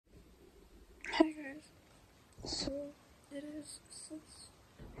So it is 6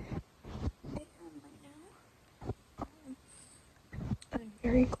 a.m. right now. I'm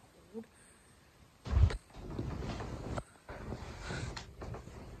very cold.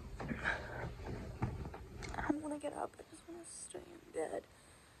 I don't want to get up. I just want to stay in bed.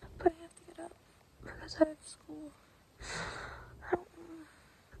 But I have to get up because I have school. I don't want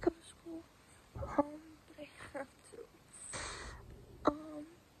to go to school. But I have to.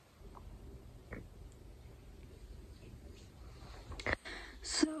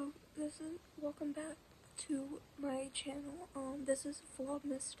 So this is welcome back to my channel. This is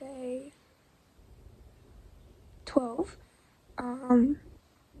Vlogmas Day 12.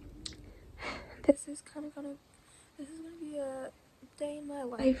 This is gonna be a day in my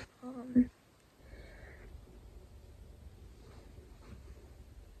life.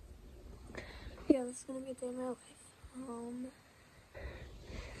 Yeah, this is gonna be a day in my life.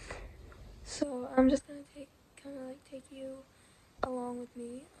 So I'm just gonna take you along with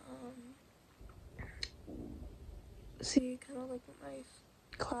me. See kind of like what my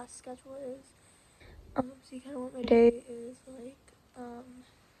class schedule is. See kind of what my day is like.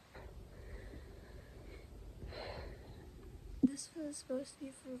 This was supposed to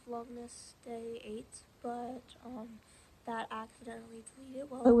be for Vlogmas Day 8, but that accidentally deleted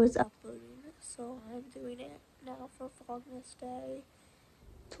while I was uploading, so I'm doing it now for Vlogmas Day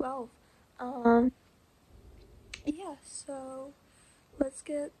 12. Yeah, so let's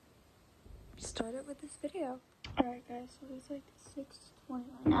get started with this video. Alright guys, so it's like 6:20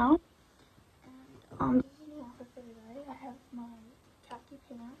 right now, and this is my outfit for today. I have my khaki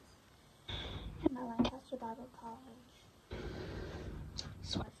pants and my Lancaster Bible College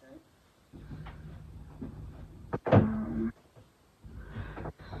sweatshirt. I'm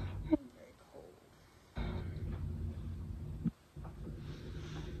very cold.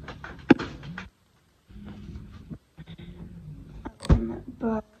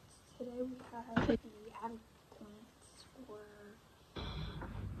 But today we have the ad glance for.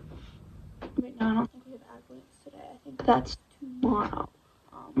 Wait, no, I don't think we have ad glance today. I think that's tomorrow.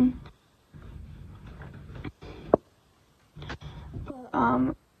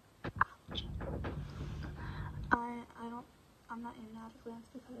 I'm not in ad glance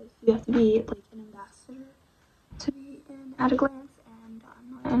because you have to be like an ambassador to be in at a glance, and I'm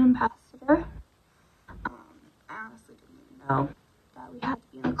not an ambassador. I honestly didn't even know that we had to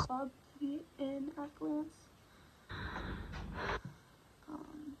be in a club to be in at a glance.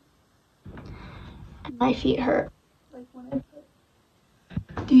 My feet hurt, like when I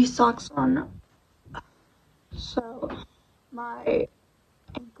put these socks on. So my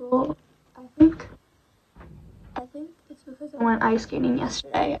ankle, I think it's because I went ice skating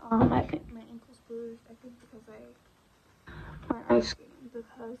yesterday. I think my ankle's bruised. I think because I went ice skating,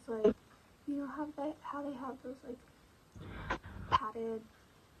 because like, you know how they have those like padded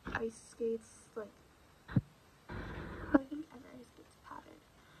ice skates, like I think every ice skate's padded,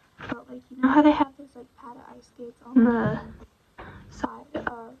 but like, you know how they have those like padded ice skates on the side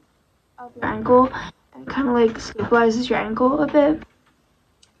of your ankle, and it kind of like stabilizes your ankle a bit.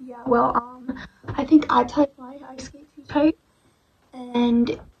 Yeah, well, I think I tied my ice skate too tight, and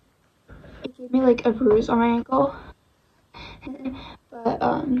it gave me like a bruise on my ankle. But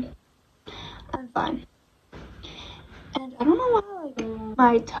I'm fine. And I don't know why like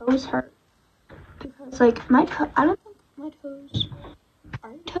my toes hurt, because like I don't think my toes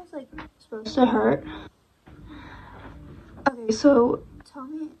are your toes like supposed to hurt. Okay, so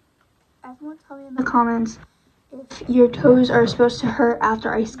everyone tell me in the comments if your toes are supposed to hurt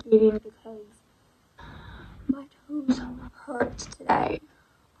after ice skating, because my toes hurt today.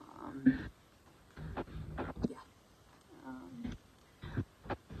 Yeah.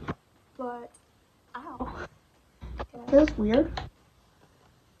 But ow. Yeah, that was weird.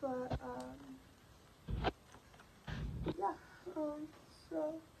 But yeah. So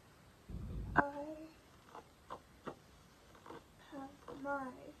I have my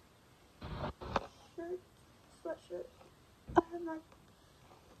sweatshirt. I have my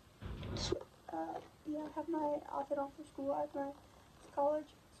I have my outfit on for school. I have my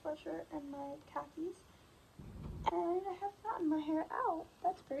college sweatshirt and my khakis, and I have gotten my hair out.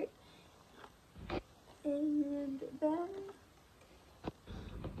 That's great. And then,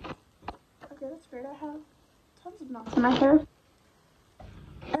 okay, that's great. I have tons of knots in my hair.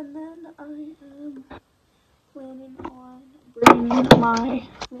 And then I am planning on bringing my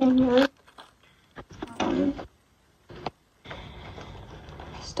lanyard,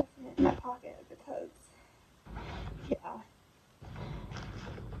 stuffing it in my pocket, because, yeah.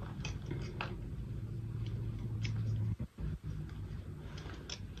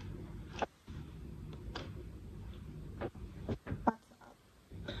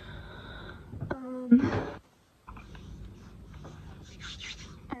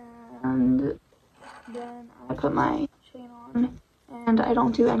 put my chain on, and I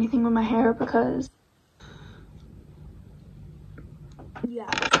don't do anything with my hair because, yeah.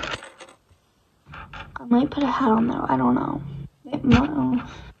 I might put a hat on though, I don't know. No.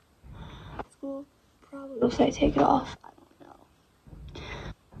 School probably will say take it off, I don't know.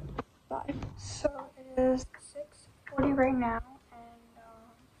 Bye. So it is 6:40 right now, and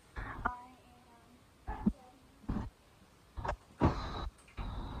I am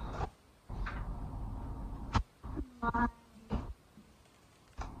my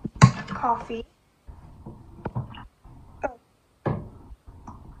coffee. Oh.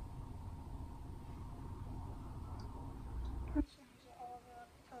 I'm just gonna use it all of it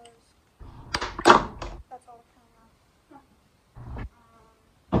because that's all coming out.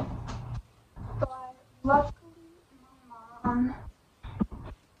 But luckily my mom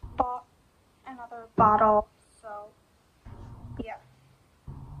bought another bottle, so yeah.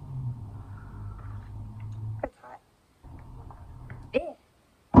 It's hot. Eh.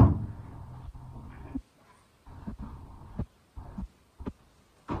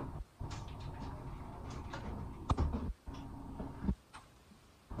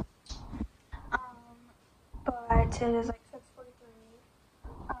 But it is like 6:43,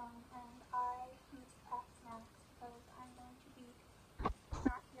 and I need to pack snacks because I'm going to be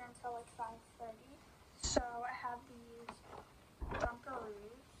not here until like 5:30. So I have these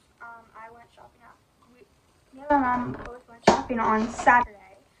Dunkaroos. I went shopping me and my mom both went shopping on Saturday.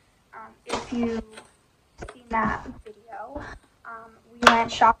 If you've seen that video, we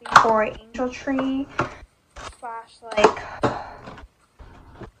went shopping for Angel Tree slash like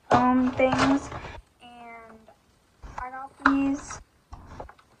home things, and I got these.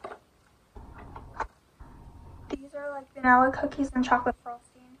 These are like vanilla cookies and chocolate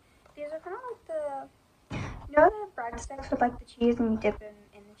frosting. These are kind of like you know the breadsticks with like the cheese and you dip in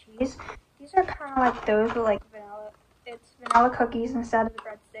the cheese? These are kind of like those, but like vanilla. It's vanilla cookies instead of the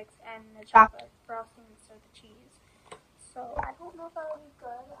breadsticks and the chocolate frosting instead of the cheese. So I don't know if that would be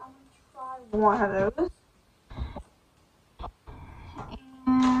good. I'm going to try one of those.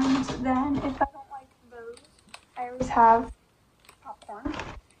 And then if I don't like those, I always have popcorn. So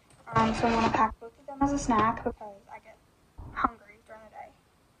I'm going to pack both of them as a snack because I get hungry during the day.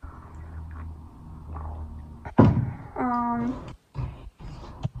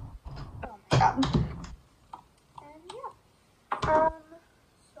 Oh my god. And yeah.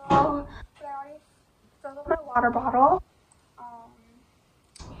 So I already filled up my water bottle.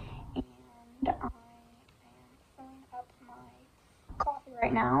 And I am filling up my coffee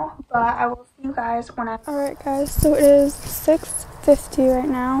right now. But I will see you guys when I... Alright guys, so it is 6:50 right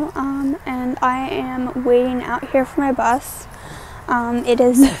now. And I am waiting out here for my bus. It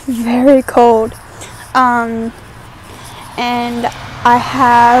is very cold. And I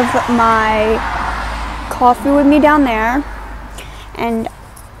have my coffee with me down there, and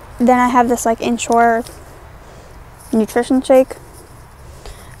then I have this like Inshore nutrition shake.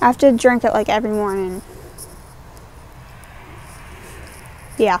 I have to drink it like every morning.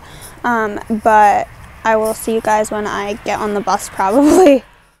 Yeah. But I will see you guys when I get on the bus probably.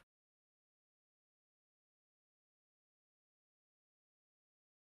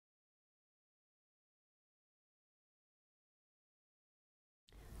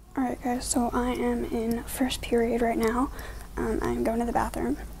 Alright guys, so I am in first period right now. I'm going to the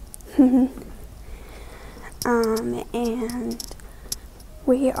bathroom. And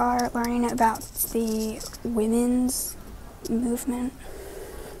we are learning about the women's movement.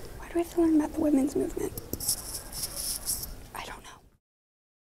 Why do we have to learn about the women's movement? I don't know.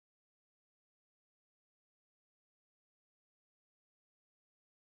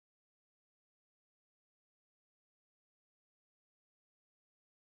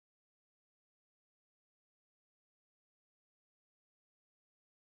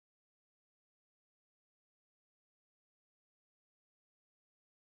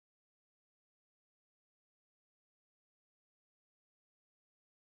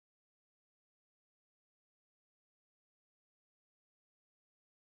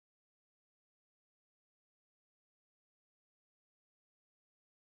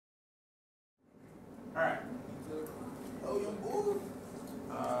 All right. Oh, young boy.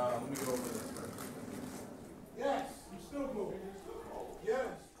 Let me go over this first. Yes, you still moving. Yes.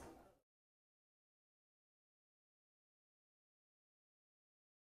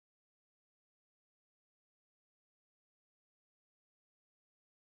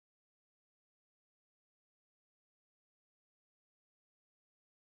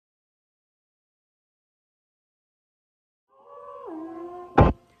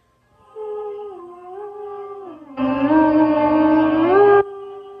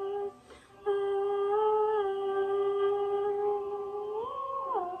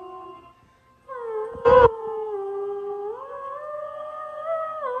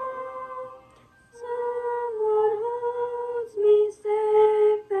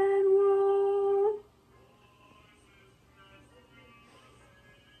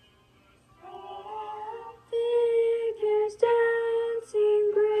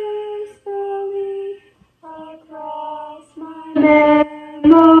 Sweet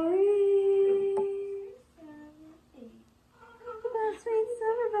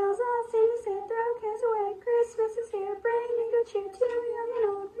summer bells all seem to say throw cares away. Christmas is here, bringing good cheer to young and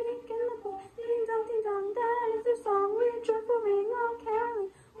old, meek and the poor. Ding dong, that is their song. We're joyful ring, all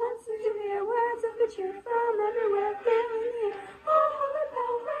caroling. Once to hear words of good cheer from everywhere, filling the air. All holy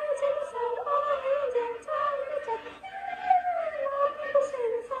bell, rise in the sound, all hands and time in the tent. All people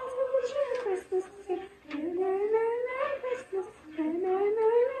sing songs of good cheer. Christmas is here. Merry, merry, merry, merry Christmas. Merry, merry,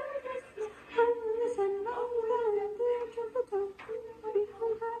 merry, merry Christmas. Home in the sun, long and dear trumpet tone. Be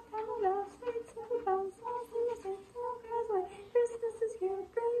home, high camel bells, sweet silver bells, all sing the same, all cares away. Christmas is here,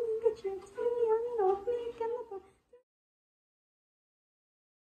 bringing good cheer to young and old, meek and the poor.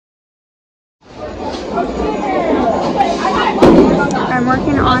 I'm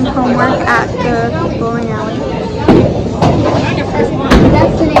working on homework at the bowling alley.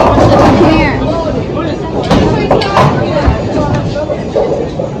 Destiny, come here.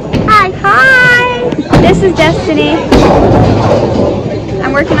 Hi! This is Destiny.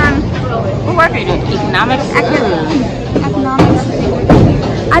 I'm working on... We're working on economics. Economics.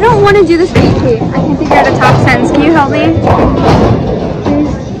 I don't want to do this BP. I can figure out a top sentence. Can you help me?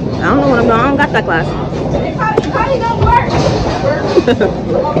 I don't know what I'm doing. I don't got that class.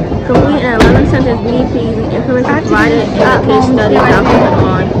 Complete an 11-sentence BP using information provided in the case study document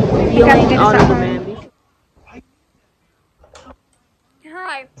on viewing auto demand.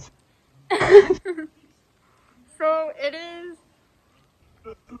 Hi. So it is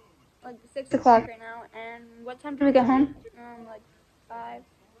like 6 o'clock right now, and what time do we get home? Like 5.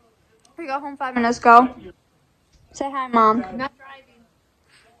 We got home 5 minutes ago. Say hi, Mom. Not driving.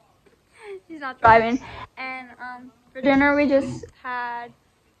 She's not driving. And for dinner we just had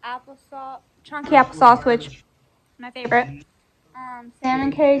applesauce, chunky applesauce, which is my favorite.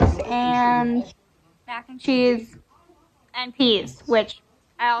 Salmon cakes and mac and cheese and peas, which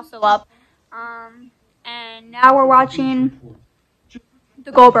I also love. And now we're watching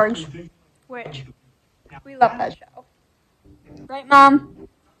The Goldbergs, which we love that show. Right, Mom?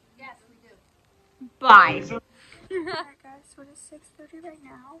 Yes, we do. Bye. Alright guys, so it is 6:30 right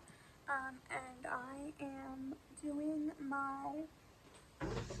now, and I am doing my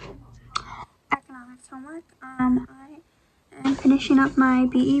economics homework. I am finishing up my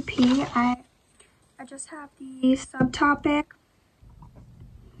BEP. I just have the subtopic.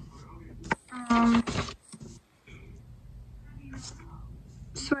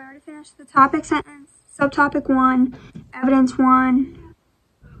 So I already finished the topic sentence, subtopic 1, evidence 1.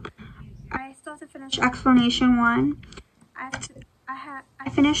 I still have to finish explanation 1. I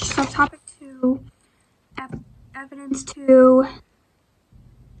finished subtopic 2, evidence 2,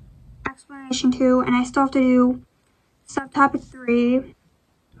 explanation 2, and I still have to do subtopic 3.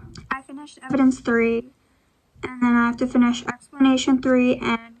 I finished evidence 3, and then I have to finish explanation 3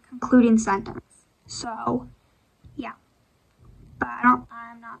 and concluding sentence. So, yeah. But I don't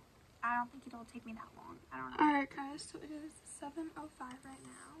think it'll take me that long. I don't know. Alright guys, so it is 7:05 right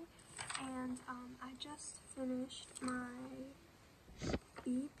now, and I just finished my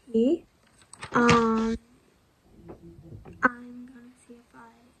BP. I'm gonna see if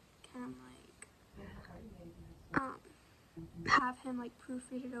I can have him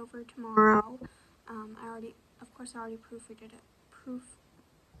proofread it over tomorrow. I already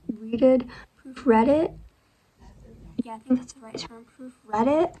proofread it. Yeah, I think that's the right term, proofread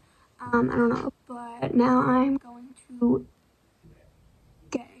it. I don't know, but now I'm going to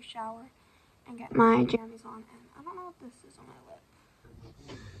get a shower and get my jammies on, and I don't know what this is on my lip.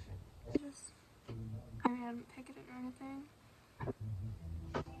 I didn't pick it or anything. I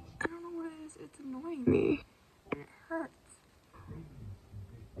don't know what it is, it's annoying me, and it hurts.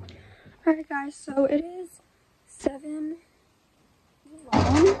 Alright guys, so it is 7:11,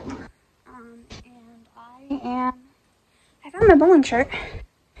 and I found my bowling shirt.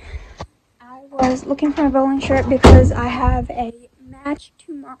 I was looking for my bowling shirt because I have a match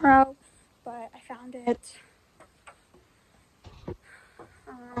tomorrow, but I found it.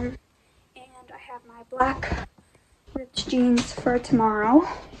 And I have my black ripped jeans for tomorrow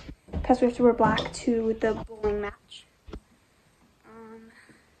because we have to wear black to the bowling match.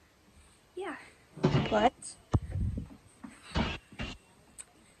 Yeah,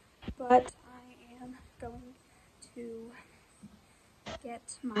 but I am going to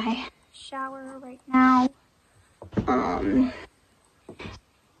get my shower right now. And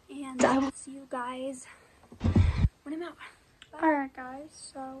I will see you guys when I'm out. Alright guys,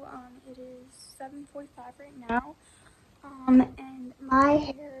 so it is 7:45 right now. And my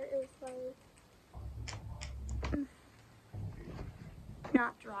hair is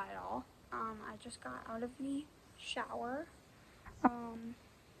not dry at all. I just got out of the shower And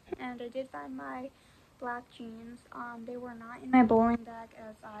I did find my black jeans. They were not in my bowling bag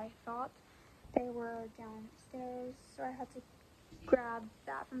as I thought. They were downstairs, so I had to grab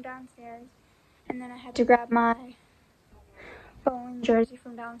that from downstairs. And then I had to grab my bowling jersey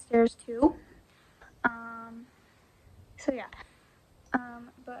from downstairs too. So yeah.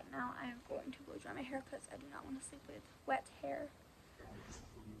 But now I am going to blow dry my hair because I do not want to sleep with wet hair.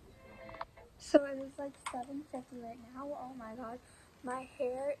 So it is like 7:50 right now. Oh my god. My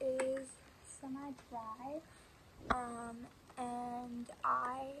hair is semi-dry. And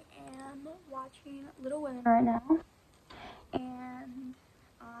I am watching Little Women right now. And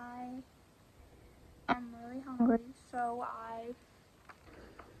I am really hungry, so I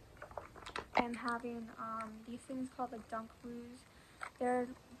am having these things called like Dunkaroos.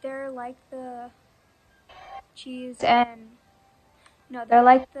 They're like the cheese and no, they're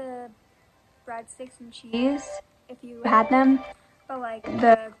like the breadsticks and cheese if you had them, but like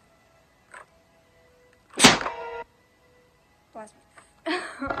the bless me.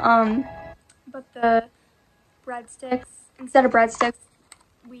 But the breadsticks, instead of breadsticks,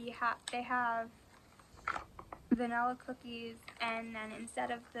 they have vanilla cookies, and then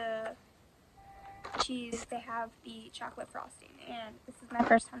instead of the cheese, they have the chocolate frosting. And this is my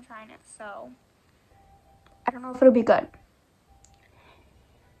first time trying it, so I don't know if it'll be good.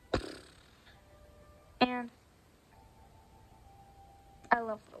 And I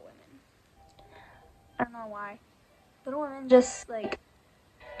love Little Women. I don't know why. Little Women just like,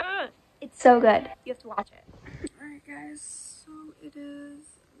 it's so good. You have to watch it. Alright guys, so it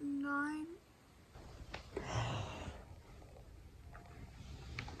is 9.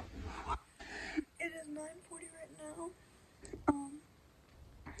 It is 9:40 right now.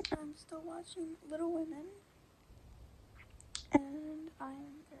 I'm still watching Little Women. And I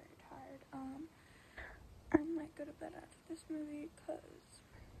am very tired. I might go to bed after this movie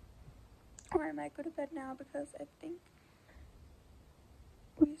or I might go to bed now because I think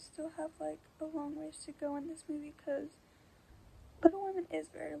we still have like a long ways to go in this movie because Little Women is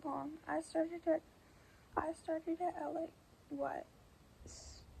very long. I started it at like what?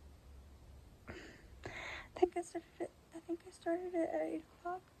 I think I started it at 8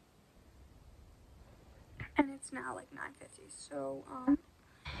 o'clock. And it's now like 9:50. So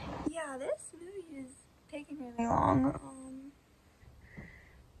yeah, this movie is taking really long.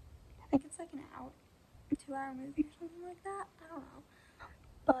 I think it's like an hour, 2-hour movie or something like that. I don't know.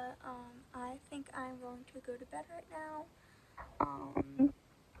 But I think I'm going to go to bed right now.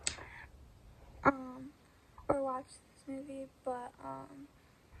 Or watch this movie. But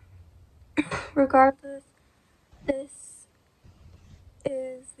regardless, this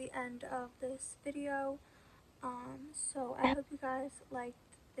is the end of this video. So I hope you guys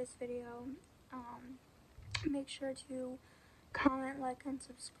liked this video. Make sure to comment, like, and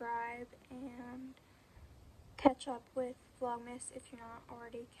subscribe, and catch up with Vlogmas if you're not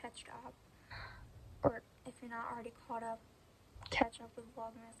already catched up, or if you're not already caught up, catch up with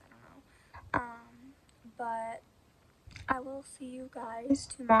Vlogmas. I don't know. But I will see you guys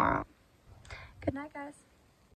tomorrow. Good night, guys.